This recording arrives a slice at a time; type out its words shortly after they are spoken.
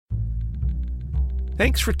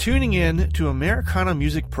Thanks for tuning in to Americana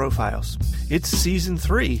Music Profiles. It's Season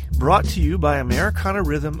 3, brought to you by Americana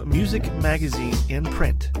Rhythm Music Magazine in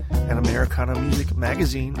print and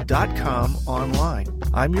AmericanaMusicMagazine.com online.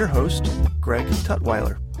 I'm your host, Greg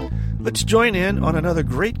Tutwiler. Let's join in on another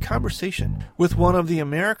great conversation with one of the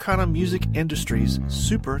Americana music industry's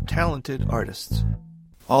super talented artists.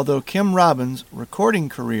 Although Kim Robbins' recording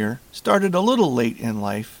career started a little late in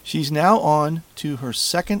life, she's now on to her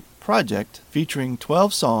second project featuring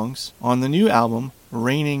 12 songs on the new album,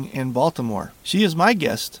 Raining in Baltimore. She is my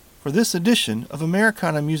guest for this edition of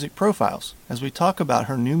Americana Music Profiles as we talk about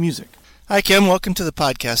her new music. Hi, Kim. Welcome to the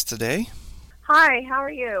podcast today. Hi, how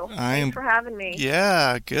are you? Thanks for having me.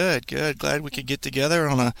 Yeah, good. Glad we could get together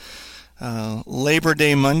on a Labor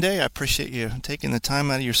Day Monday. I appreciate you taking the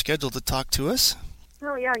time out of your schedule to talk to us.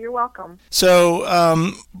 Oh, yeah, you're welcome. So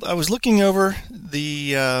I was looking over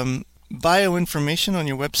the bio information on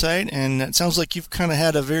your website, and it sounds like you've kind of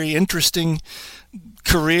had a very interesting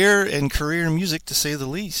career in music, to say the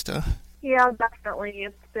least. Huh? Yeah, definitely.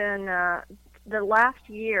 It's been, the last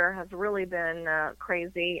year has really been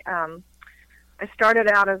crazy. I started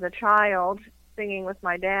out as a child singing with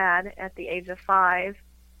my dad at the age of 5,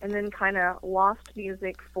 and then kind of lost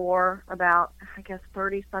music for about,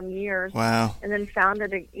 30-some years. Wow. And then found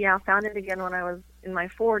it again when I was in my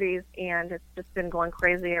 40s, and it's just been going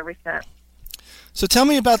crazy ever since. So tell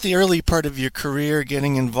me about the early part of your career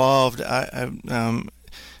getting involved. I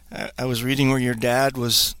was reading where your dad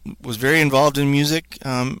was very involved in music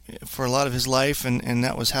for a lot of his life, and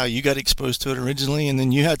that was how you got exposed to it originally, and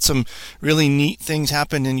then you had some really neat things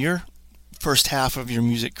happen in your first half of your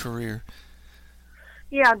music career.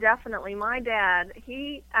 Yeah, definitely. My dad,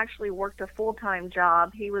 he actually worked a full-time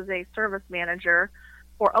job. He was a service manager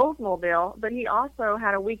for Oldsmobile, but he also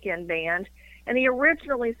had a weekend band, and he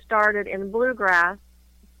originally started in bluegrass,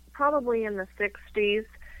 probably in the 60s,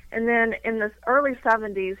 and then in the early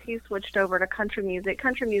 70s, he switched over to country music.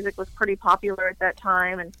 Country music was pretty popular at that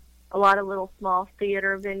time, and a lot of little small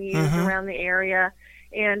theater venues around the area,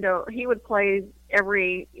 and he would play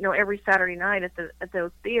every Saturday night at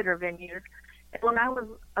those theater venues. And when I was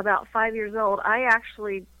about 5 years old,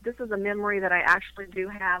 this is a memory that I actually do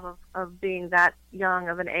have of being that young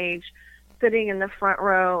of an age, sitting in the front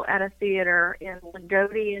row at a theater in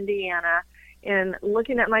Lagodi, Indiana, and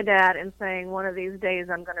looking at my dad and saying, one of these days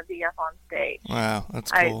I'm going to be up on stage. Wow,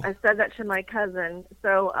 that's cool. I said that to my cousin.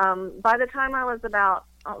 So by the time I was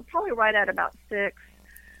probably right at about 6,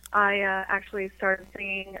 I actually started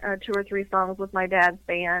singing 2 or 3 songs with my dad's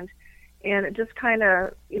band. And it just kind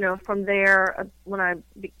of, from there, when I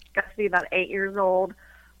got to be about 8 years old,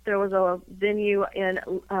 there was a venue in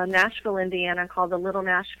Nashville, Indiana called the Little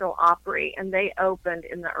Nashville Opry, and they opened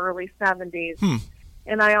in the early 70s.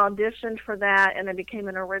 And I auditioned for that, and I became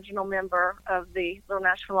an original member of the Little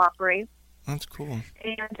Nashville Opry. That's cool.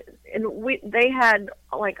 And they had,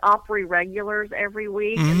 like, Opry regulars every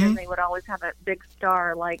week, and then they would always have a big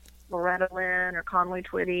star like Loretta Lynn or Conway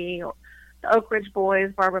Twitty or the Oak Ridge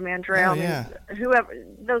Boys, Barbara Mandrell, whoever,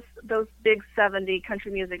 those big 70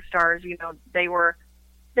 country music stars, they were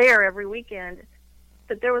there every weekend.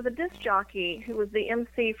 But there was a disc jockey who was the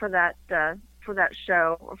MC for that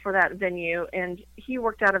show, or for that venue, and he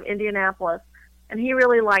worked out of Indianapolis, and he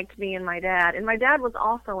really liked me and my dad. And my dad was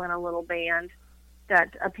also in a little band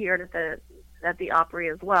that appeared at the Opry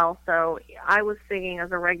as well. So I was singing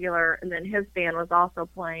as a regular, and then his band was also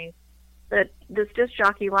playing. But this disc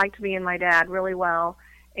jockey liked me and my dad really well,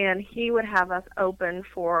 and he would have us open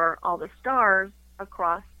for all the stars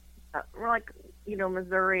across,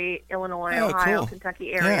 Missouri, Illinois, Ohio, cool.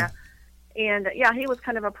 Kentucky area. Yeah. And, he was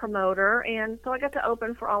kind of a promoter, and so I got to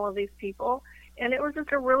open for all of these people, and it was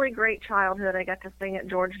just a really great childhood. I got to sing at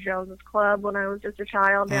George Jones's Club when I was just a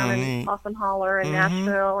child down in Possum Holler in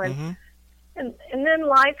Nashville, and then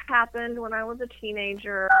life happened when I was a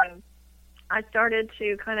teenager, and I started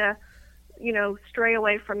to kind of stray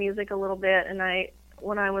away from music a little bit. And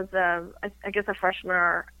when I was, a freshman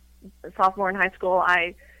or a sophomore in high school,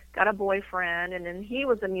 I got a boyfriend, and then he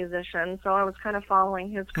was a musician, so I was kind of following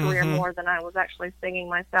his career more than I was actually singing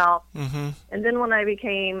myself. And then when I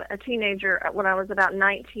became a teenager, when I was about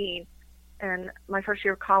 19, and my first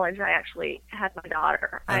year of college, I actually had my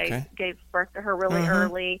daughter. Okay. I gave birth to her really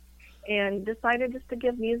early, and decided just to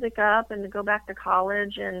give music up and to go back to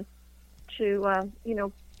college and to,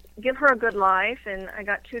 give her a good life. And I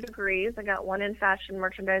got 2 degrees. I got one in fashion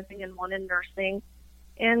merchandising and one in nursing.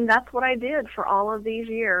 And that's what I did for all of these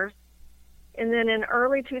years. And then in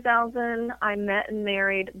early 2000, I met and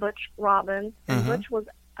married Butch Robbins. And Butch was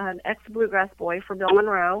an ex-bluegrass boy for Bill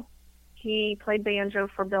Monroe. He played banjo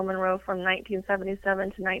for Bill Monroe from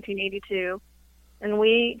 1977 to 1982. And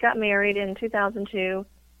we got married in 2002,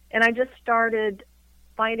 and I just started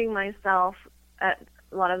finding myself at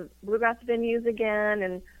a lot of bluegrass venues again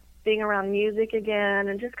and being around music again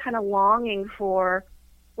and just kind of longing for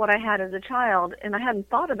what I had as a child. And I hadn't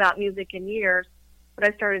thought about music in years, but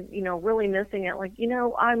I started, really missing it. Like,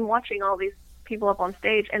 I'm watching all these people up on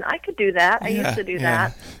stage, and I could do that. I used to do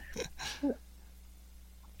that.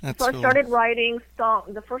 So I started writing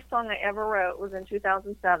songs. The first song I ever wrote was in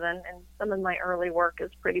 2007, and some of my early work is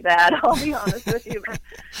pretty bad, I'll be honest with you. But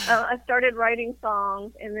I started writing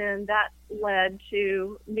songs, and then that led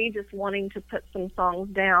to me just wanting to put some songs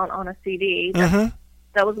down on a CD.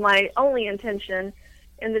 That was my only intention.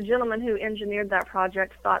 And the gentleman who engineered that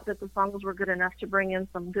project thought that the songs were good enough to bring in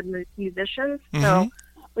some good musicians. So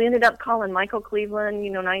we ended up calling Michael Cleveland,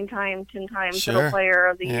 9-time, 10-time fiddle player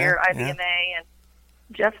of the year, IBMA, and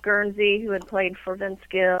Jeff Guernsey, who had played for Vince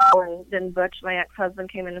Gill, and then Butch, my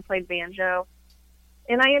ex-husband, came in and played banjo.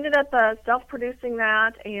 And I ended up self-producing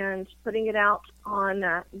that and putting it out on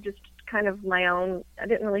just kind of my own. I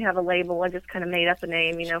didn't really have a label. I just kind of made up a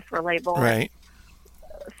name, for a label. Right.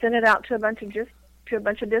 Sent it out to a bunch of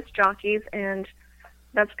disc jockeys, and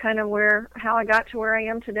that's kind of how I got to where I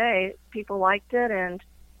am today. People liked it, and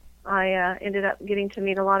I ended up getting to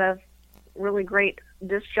meet a lot of really great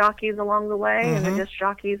disc jockeys along the way, and the disc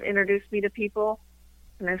jockeys introduced me to people,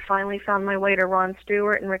 and I finally found my way to Ron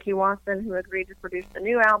Stewart and Ricky Watson, who agreed to produce the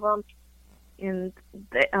new album, and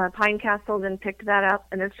Pine Castle then picked that up,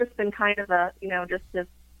 and it's just been kind of a, just this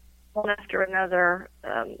one after another,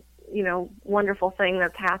 wonderful thing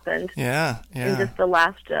that's happened in just the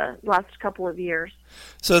last couple of years.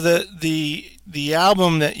 So the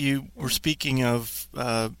album that you were speaking of,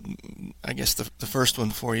 I guess the first one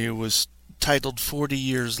for you was titled 40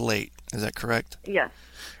 Years Late. Is that correct? Yes.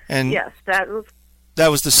 And yes, that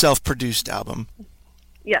was the self-produced album.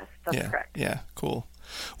 Yes, that's correct. Yeah, cool.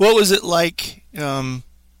 What was it like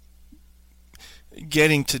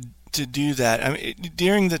getting to do that? I mean,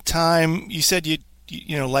 during the time you said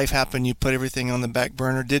life happened, you put everything on the back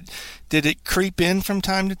burner. Did it creep in from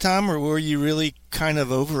time to time, or were you really kind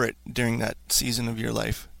of over it during that season of your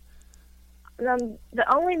life? The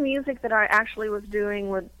only music that I actually was doing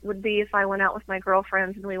would be if I went out with my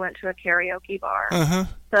girlfriends and we went to a karaoke bar.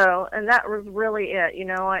 So, and that was really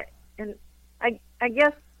it, I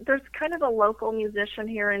guess there's kind of a local musician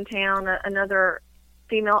here in town, another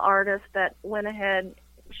female artist that went ahead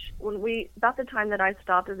about the time that I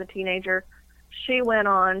stopped as a teenager. She went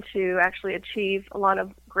on to actually achieve a lot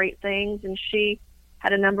of great things, and she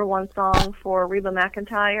had a #1 song for Reba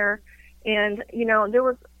McEntire. And, there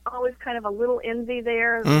was always kind of a little envy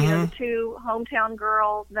there, the two hometown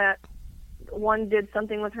girls, that one did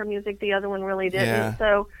something with her music, the other one really didn't. Yeah.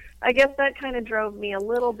 So I guess that kind of drove me a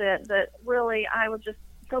little bit, but really I was just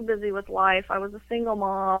so busy with life. I was a single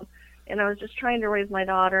mom, and I was just trying to raise my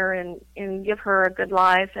daughter and give her a good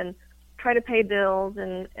life and try to pay bills,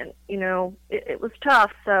 and it was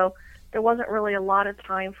tough, so there wasn't really a lot of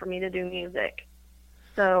time for me to do music.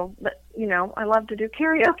 So, but I love to do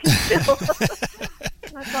karaoke still.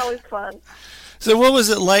 That's always fun. So what was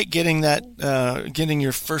it like getting getting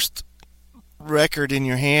your first record in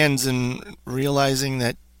your hands and realizing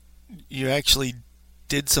that you actually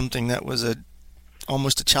did something that was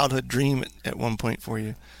almost a childhood dream at one point for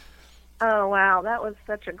you? Oh, wow. That was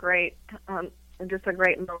such a great just a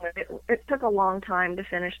great moment. It took a long time to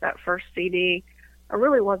finish that first CD. I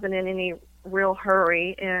really wasn't in any real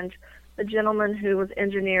hurry, and the gentleman who was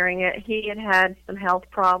engineering it, he had some health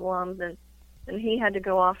problems, and he had to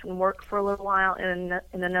go off and work for a little while in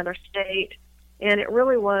another state, and it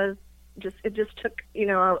really was it just took,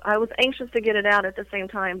 I was anxious to get it out at the same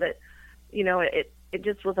time, but it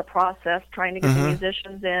just was a process trying to get the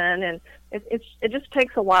musicians in, and it just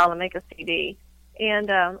takes a while to make a CD. And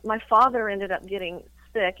my father ended up getting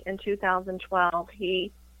sick in 2012.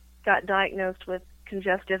 He got diagnosed with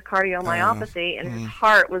congestive cardiomyopathy, and his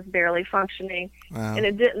heart was barely functioning, and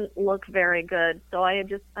it didn't look very good. So I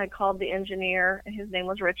called the engineer, and his name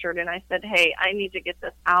was Richard, and I said, hey, I need to get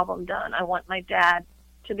this album done. I want my dad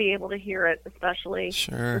to be able to hear it, especially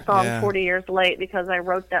the song 40 Years Late, because I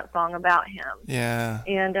wrote that song about him. Yeah.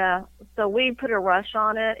 And so we put a rush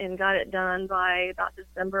on it and got it done by about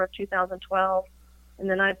December of 2012, and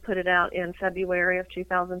then I put it out in February of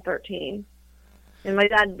 2013. And my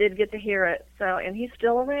dad did get to hear it, and he's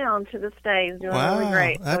still around to this day. He's doing really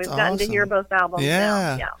great. So he's gotten to hear both albums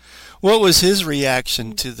now. Yeah. What was his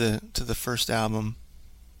reaction to the first album?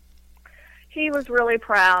 He was really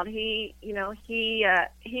proud. He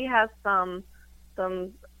has some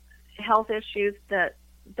health issues that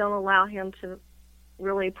don't allow him to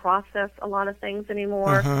really process a lot of things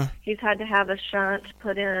anymore. He's had to have a shunt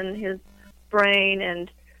put in his brain,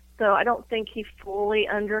 and so I don't think he fully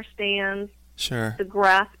understands the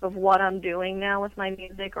grasp of what I'm doing now with my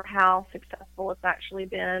music or how successful it's actually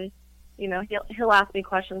been. You know, he'll ask me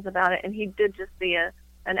questions about it, and he did just see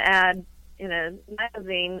an ad in a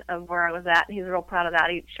magazine of where I was at, and he's real proud of that.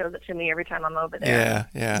 He shows it to me every time I'm over there.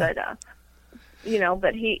 Yeah. But you know,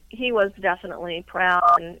 but he was definitely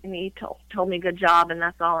proud, and he told me good job, and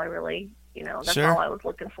that's all I really, you know, that's all I was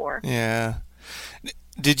looking for. Yeah.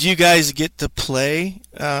 Did you guys get to play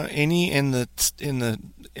any in the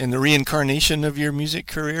reincarnation of your music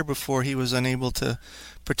career before he was unable to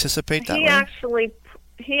participate that way?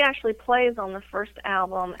 He actually plays on the first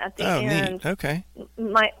album at the end. Neat. Okay.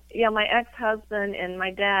 My ex-husband and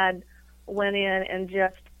my dad went in and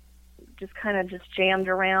just kind of jammed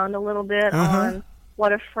around a little bit on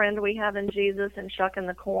What a Friend We Have in Jesus and Shucking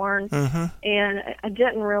the Corn. And I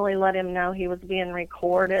didn't really let him know he was being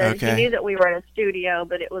recorded. Okay. He knew that we were at a studio,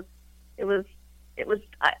 but it was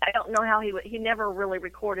I don't know how he never really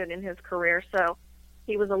recorded in his career, so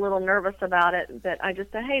he was a little nervous about it. But I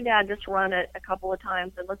just said, "Hey, Dad, just run it a couple of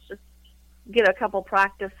times and let's just get a couple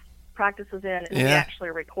practices in." And we actually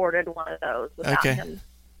recorded one of those without him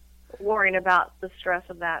worrying about the stress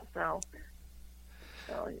of that. So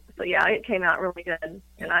yeah, it came out really good,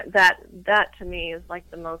 and that to me is like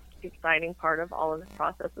the most exciting part of all of this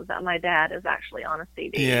process, is that my dad is actually on a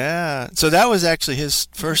CD. Yeah, so that was actually his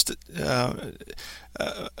first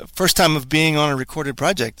time of being on a recorded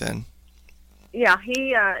project then. Yeah,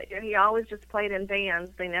 he always just played in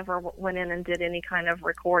bands. They never went in and did any kind of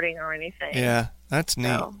recording or anything. Yeah, that's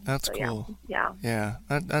neat. That's cool. Yeah,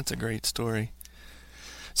 that's a great story.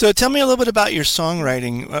 So tell me a little bit about your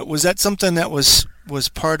songwriting. Was that something that was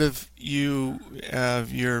part of you,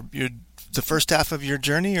 the first half of your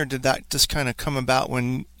journey, or did that just kind of come about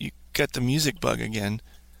when you got the music bug again?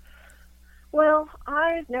 Well,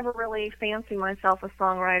 I've never really fancied myself a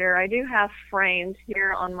songwriter. I do have framed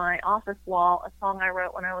here on my office wall a song I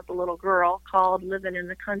wrote when I was a little girl called "Living in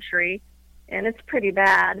the Country," and it's pretty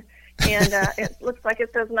bad. And it looks like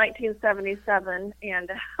it says 1977. And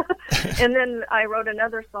then I wrote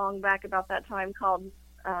another song back about that time called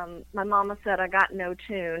 "My Mama Said I Got No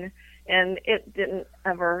Tune," and it didn't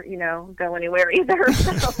ever, go anywhere either.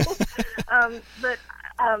 So, but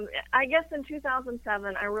I guess in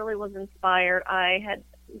 2007, I really was inspired. I had,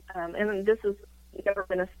 and this has never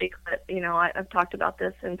been a secret, I've talked about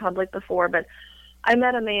this in public before, but I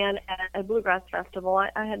met a man at a bluegrass festival.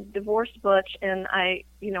 I had divorced Butch, and I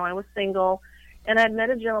was single, and I'd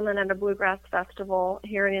met a gentleman at a bluegrass festival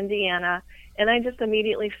here in Indiana, and I just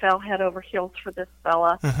immediately fell head over heels for this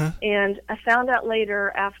fella. And I found out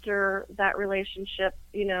later, after that relationship,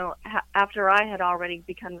 after I had already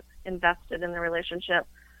become invested in the relationship,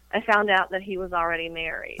 I found out that he was already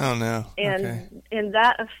married. Oh, no. And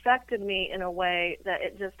that affected me in a way that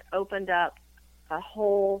it just opened up a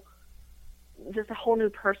whole new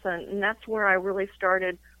person. And that's where I really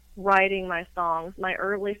started writing my songs. My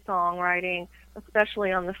early songwriting,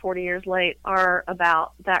 especially on the 40 Years Late, are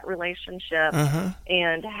about that relationship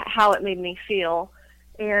and how it made me feel.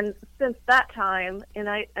 And since that time, and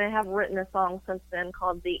I have written a song since then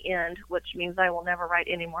called "The End," which means I will never write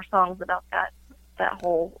any more songs about that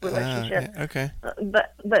whole relationship.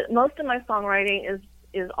 But most of my songwriting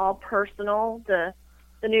is all personal. The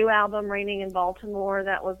new album, "Raining in Baltimore,"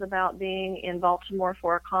 that was about being in Baltimore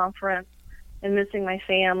for a conference and missing my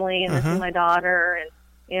family and missing my daughter,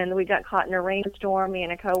 and we got caught in a rainstorm, me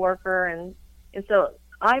and a coworker, and so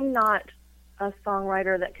I'm not a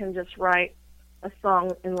songwriter that can just write a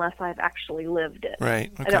song unless I've actually lived it.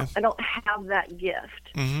 Right. Okay. I don't have that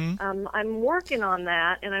gift. I'm working on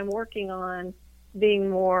that, and I'm working on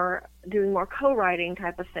doing more co-writing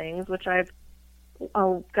type of things, which I've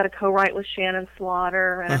got a co-write with Shannon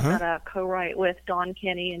Slaughter, and I've got a co-write with Don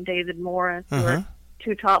Kenny and David Morris, who are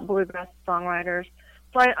two top bluegrass songwriters.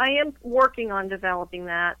 So I am working on developing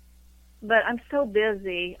that, but I'm so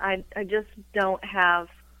busy, I just don't have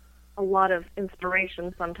a lot of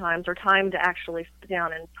inspiration sometimes, or time to actually sit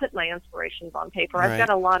down and put my inspirations on paper. Right. I've got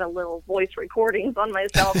a lot of little voice recordings on my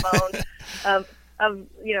cell phone of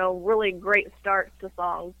really great starts to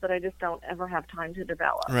songs that I just don't ever have time to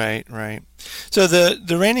develop. Right. So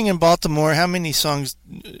the "Raining in Baltimore," how many songs,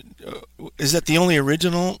 is that the only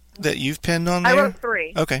original that you've penned on there? I wrote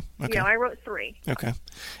 3. Okay. Yeah, I wrote 3. Okay.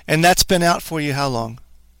 And that's been out for you how long?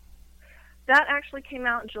 That actually came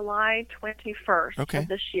out July 21st of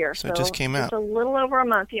this year. So it just came out. It's a little over a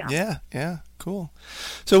month, yeah. Yeah, cool.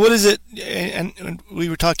 So what is it, and we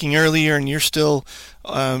were talking earlier, and you're still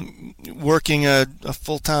working a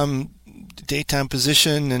full-time daytime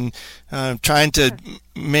position and trying to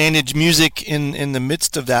manage music in the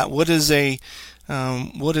midst of that. What is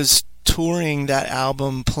touring that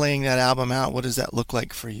album, playing that album out? What does that look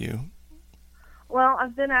like for you? Well,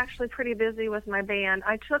 I've been actually pretty busy with my band.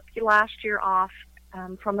 I took last year off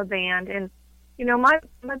from the band, and my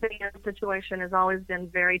band situation has always been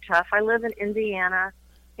very tough. I live in Indiana,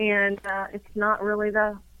 and it's not really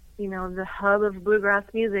the hub of bluegrass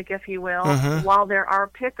music, if you will. While there are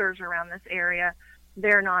pickers around this area,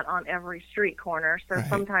 they're not on every street corner. So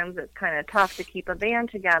sometimes it's kind of tough to keep a band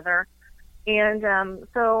together. And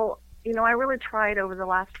so, I really tried over the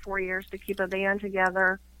last 4 years to keep a band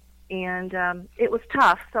together, and it was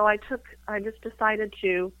tough. So I just decided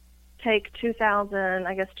to take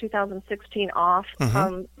 2016 off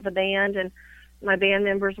from the band, and my band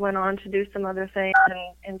members went on to do some other things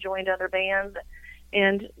and joined other bands.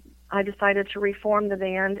 And I decided to reform the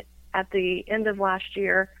band at the end of last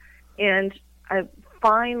year, and I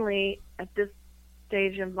finally, at this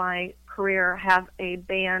stage of my career, have a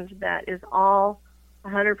band that is all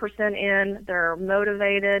 100% in. They're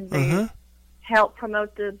motivated. They help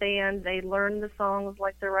promote the band. They learn the songs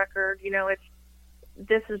like the record.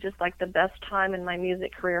 This is just like the best time in my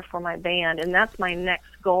music career for my band, and that's my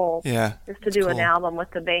next goal. Yeah, is to do an album with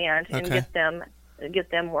the band and get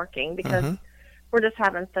them working, because we're just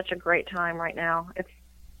having such a great time right now. It's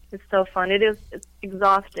so fun. It's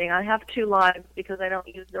exhausting. I have 2 lives because I don't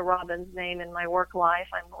use the Robbins name in my work life.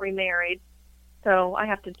 I'm remarried, so I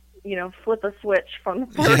have to flip a switch from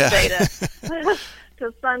Thursday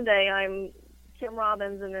to Sunday. I'm Kim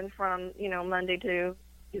Robbins, and then from Monday to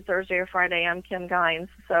Thursday or Friday I'm Kim Gines.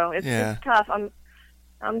 So it's tough.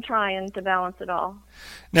 I'm trying to balance it all.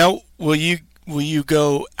 Now, will you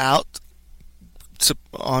go out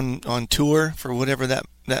on tour for whatever that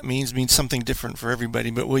means something different for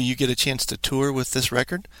everybody, but will you get a chance to tour with this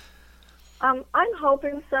record? I'm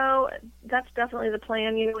hoping so. That's definitely the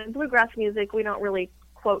plan. In bluegrass music, we don't really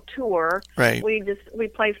quote tour. Right. We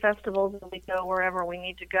play festivals and we go wherever we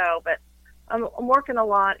need to go. But I'm working a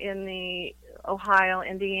lot in the Ohio,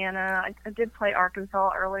 Indiana. I did play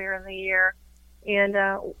Arkansas earlier in the year, and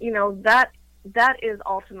that is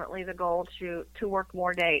ultimately the goal, to work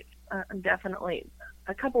more dates. Definitely.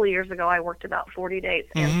 A couple of years ago, I worked about 40 dates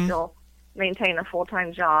and still maintain a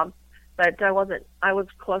full-time job, but I was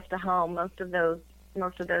close to home most of those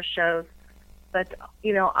shows. But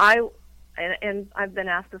I've been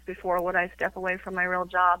asked this before: would I step away from my real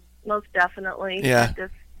job? Most definitely. Yeah. At this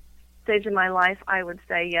stage in my life, I would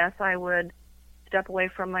say yes. I would step away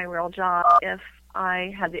from my real job if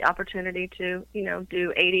I had the opportunity to,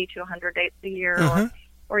 do 80 to 100 dates a year,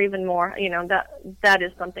 or even more. That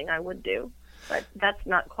is something I would do, but that's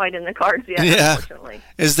not quite in the cards yet. Unfortunately.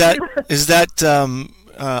 Is that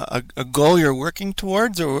a goal you're working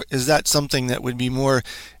towards, or is that something that would be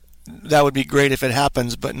great if it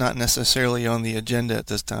happens, but not necessarily on the agenda at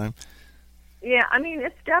this time? Yeah,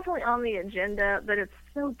 it's definitely on the agenda, but it's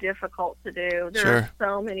so difficult to do. There are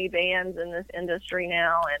so many bands in this industry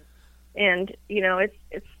now, and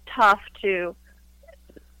it's tough to.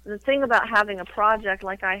 The thing about having a project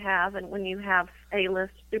like I have, and when you have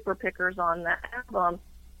A-list super pickers on that album,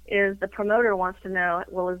 is the promoter wants to know,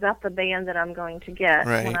 well, is that the band that I'm going to get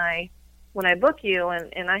when I book you?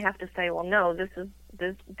 And I have to say, well, no, these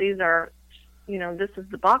are, this is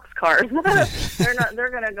the boxcars. They're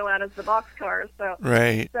going to go out as the boxcars.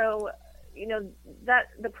 So that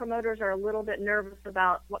the promoters are a little bit nervous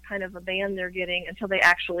about what kind of a band they're getting until they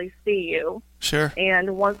actually see you. Sure.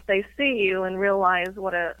 And once they see you and realize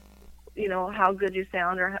how good you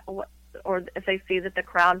sound, or if they see that the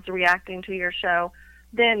crowd's reacting to your show,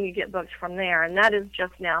 then you get booked from there. And that is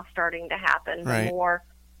just now starting to happen. The more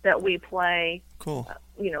that we play,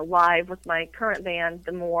 live with my current band,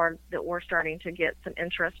 the more that we're starting to get some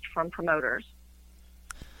interest from promoters.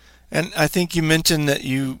 And I think you mentioned that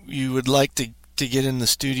you would like to get in the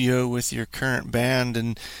studio with your current band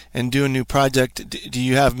and do a new project. Do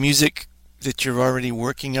you have music that you're already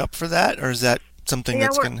working up for that, or is that something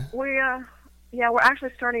that's going to... we're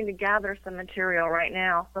actually starting to gather some material right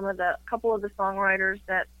now. Couple of the songwriters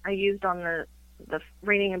that I used on the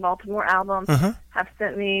Raining in Baltimore album have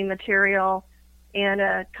sent me material, and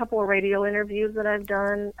a couple of radio interviews that I've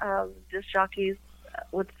done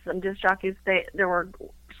with some disc jockeys. There were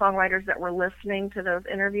songwriters that were listening to those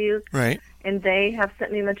interviews, and they have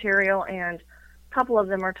sent me material, and a couple of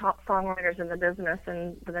them are top songwriters in the business,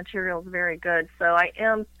 and the material is very good. So I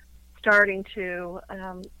am starting to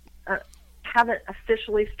haven't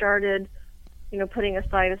officially started putting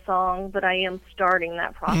aside a song, but I am starting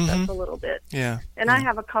that process a little bit. Yeah. And I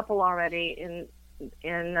have a couple already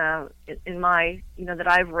in my, that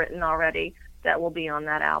I've written already that will be on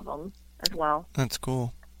that album as well. That's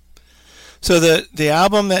cool. So the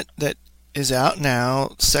album that is out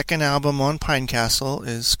now, second album on Pinecastle,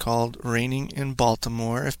 is called Raining in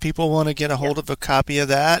Baltimore. If people want to get a hold of a copy of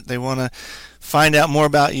that, they want to find out more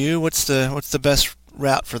about you, what's the best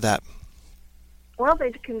route for that? Well,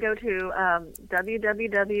 they can go to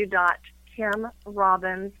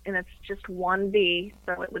www.kimrobbins, and it's just one B,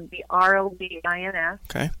 so it would be ROBINS.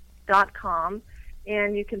 Okay. .com,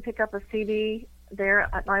 and you can pick up a CD there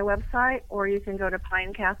at my website, or you can go to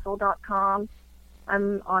pinecastle.com.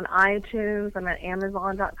 I'm on iTunes. I'm at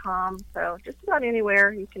Amazon.com. So just about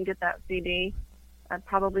anywhere you can get that CD.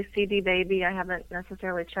 Probably CD Baby. I haven't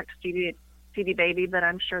necessarily checked CD Baby, but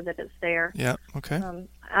I'm sure that it's there. Yeah. Okay.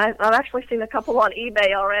 I've actually seen a couple on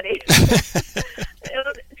eBay already. It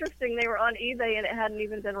was interesting. They were on eBay and it hadn't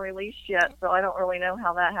even been released yet, so I don't really know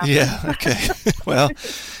how that happened. Yeah. Okay. Well,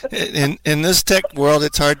 in this tech world,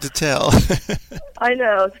 it's hard to tell. I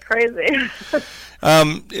know, it's crazy.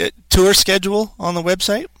 Tour schedule on the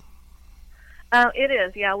website? It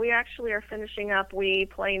is. Yeah, we actually are finishing up. We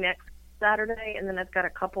play next Saturday, and then I've got a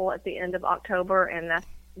couple at the end of October, and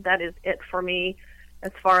that is it for me.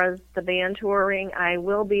 As far as the band touring, I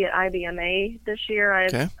will be at IBMA this year.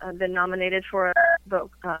 I've been nominated for a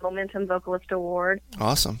Momentum Vocalist Award.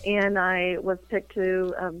 Awesome. And I was picked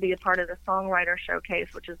to be a part of the Songwriter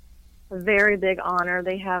Showcase, which is a very big honor.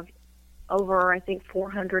 They have over, I think,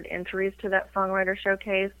 400 entries to that Songwriter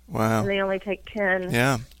Showcase. Wow. And they only take 10.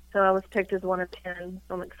 Yeah. So I was picked as one of 10.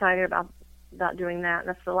 So I'm excited about doing that.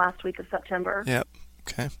 That's the last week of September. Yep.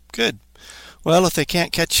 Okay. Good. Well, if they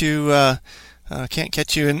can't catch you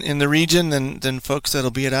in the region, then folks that'll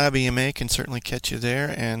be at IBMA can certainly catch you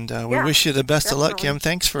there. And we wish you the best of luck, Kim.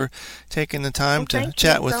 Thanks for taking the time to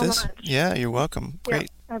chat with us. Much. Yeah, you're welcome. Great.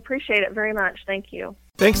 I appreciate it very much. Thank you.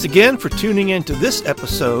 Thanks again for tuning in to this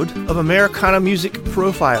episode of Americana Music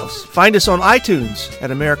Profiles. Find us on iTunes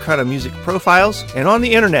at Americana Music Profiles and on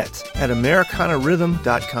the internet at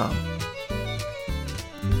AmericanaRhythm.com.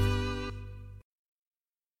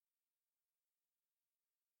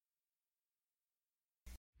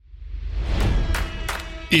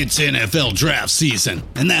 It's NFL draft season,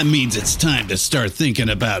 and that means it's time to start thinking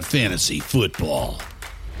about fantasy football.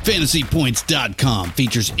 FantasyPoints.com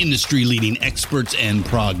features industry-leading experts and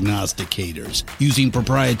prognosticators using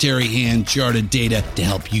proprietary hand-charted data to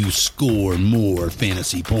help you score more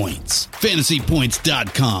fantasy points.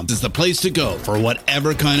 FantasyPoints.com is the place to go for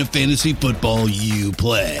whatever kind of fantasy football you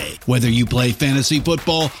play. Whether you play fantasy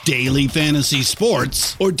football, daily fantasy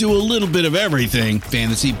sports, or do a little bit of everything,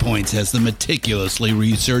 Fantasy Points has the meticulously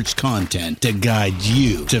researched content to guide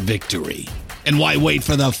you to victory. And why wait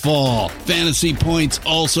for the fall? Fantasy Points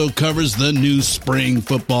also covers the new spring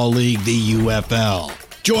football league, the UFL.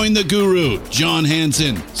 Join the guru, John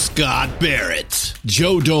Hansen, Scott Barrett,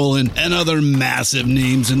 Joe Dolan, and other massive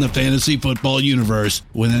names in the fantasy football universe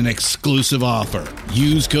with an exclusive offer.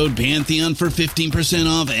 Use code Pantheon for 15%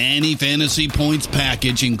 off any Fantasy Points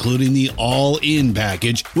package, including the all-in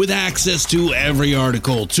package, with access to every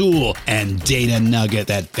article, tool, and data nugget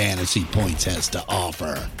that Fantasy Points has to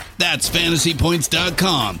offer. That's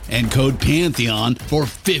FantasyPoints.com and code Pantheon for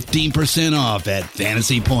 15% off at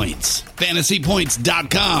Fantasy Points.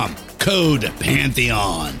 FantasyPoints.com, code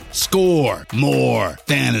Pantheon. Score more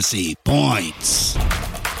fantasy points.